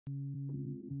The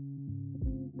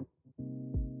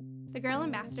Girl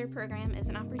Ambassador Program is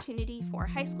an opportunity for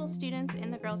high school students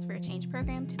in the Girls for a Change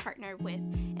program to partner with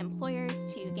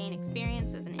employers to gain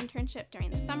experience as an internship during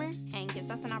the summer, and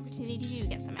gives us an opportunity to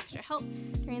get some extra help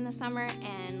during the summer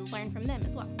and learn from them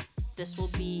as well. This will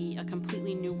be a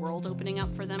completely new world opening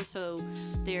up for them, so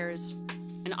there's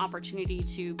an opportunity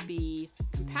to be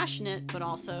compassionate, but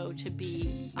also to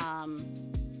be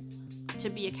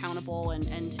accountable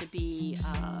and to be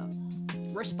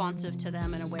responsive to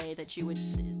them in a way that you would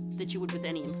with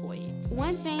any employee.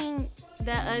 One thing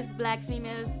that us black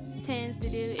females tends to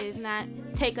do is not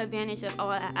take advantage of all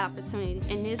our opportunities,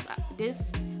 and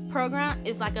this program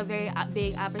is like a very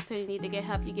big opportunity to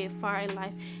help you get far in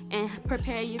life and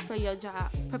prepare you for your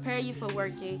job, prepare you for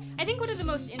working. I think one of the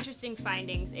most interesting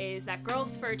findings is that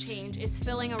Girls for a Change is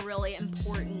filling a really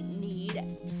important need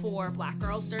for black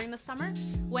girls during the summer.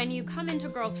 When you come into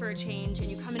Girls for a Change and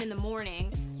you come in the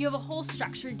morning, you have a whole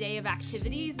structured day of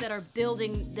activities that are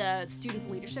building the students'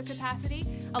 leadership capacity.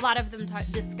 A lot of them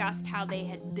discussed how they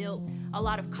had built a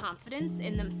lot of confidence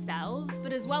in themselves,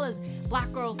 but as well as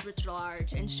black girls writ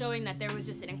large, and showing that there was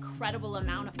just an incredible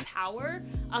amount of power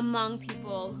among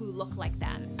people who look like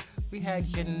them. We had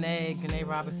Janae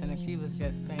Robinson, and she was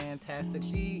just fantastic.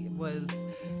 She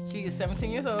is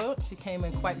 17 years old. She came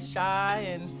in quite shy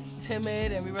and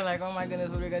timid, and we were like, oh my goodness,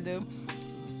 what are we gonna do?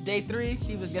 Day 3,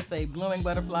 she was just a blooming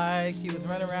butterfly. She was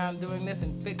running around doing this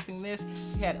and fixing this.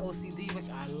 She had OCD, which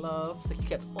I love, so she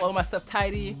kept all of my stuff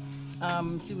tidy.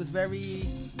 She was very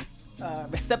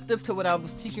receptive to what I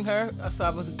was teaching her,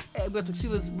 so she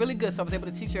was really good, so I was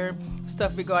able to teach her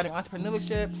stuff regarding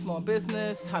entrepreneurship, small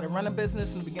business, how to run a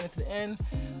business from the beginning to the end.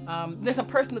 There's some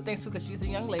personal things too, because she's a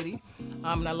young lady,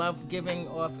 and I love giving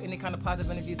off any kind of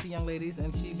positive energy to young ladies,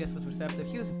 and she just was receptive.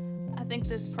 I think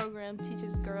this program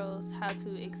teaches girls how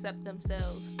to accept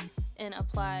themselves and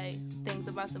apply things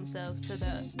about themselves to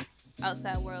the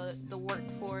outside world, the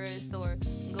workforce, or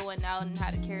going out and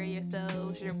how to carry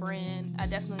yourselves, your brand. I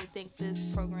definitely think this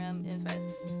program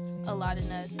invests a lot in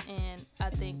us, and I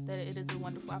think that it is a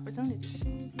wonderful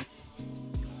opportunity.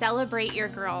 Celebrate your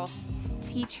girl.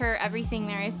 Teach her everything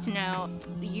there is to know.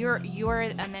 You're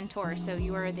a mentor, so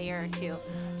you are there to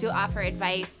offer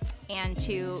advice and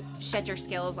to shed your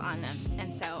skills on them.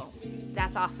 And so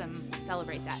that's awesome.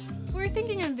 Celebrate that. If we're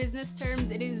thinking in business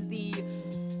terms, it is the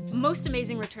most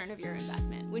amazing return of your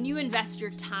investment. When you invest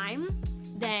your time,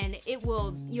 then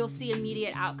you'll see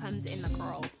immediate outcomes in the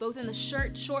girls, both in the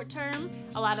short term.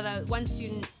 One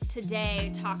student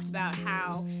today talked about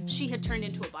how she had turned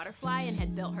into a butterfly and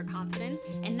had built her confidence,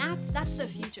 and that's the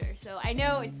future. So I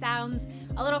know it sounds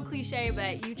a little cliche,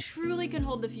 but you truly can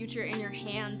hold the future in your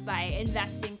hands by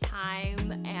investing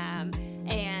time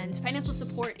and financial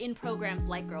support in programs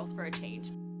like Girls for a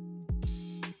Change.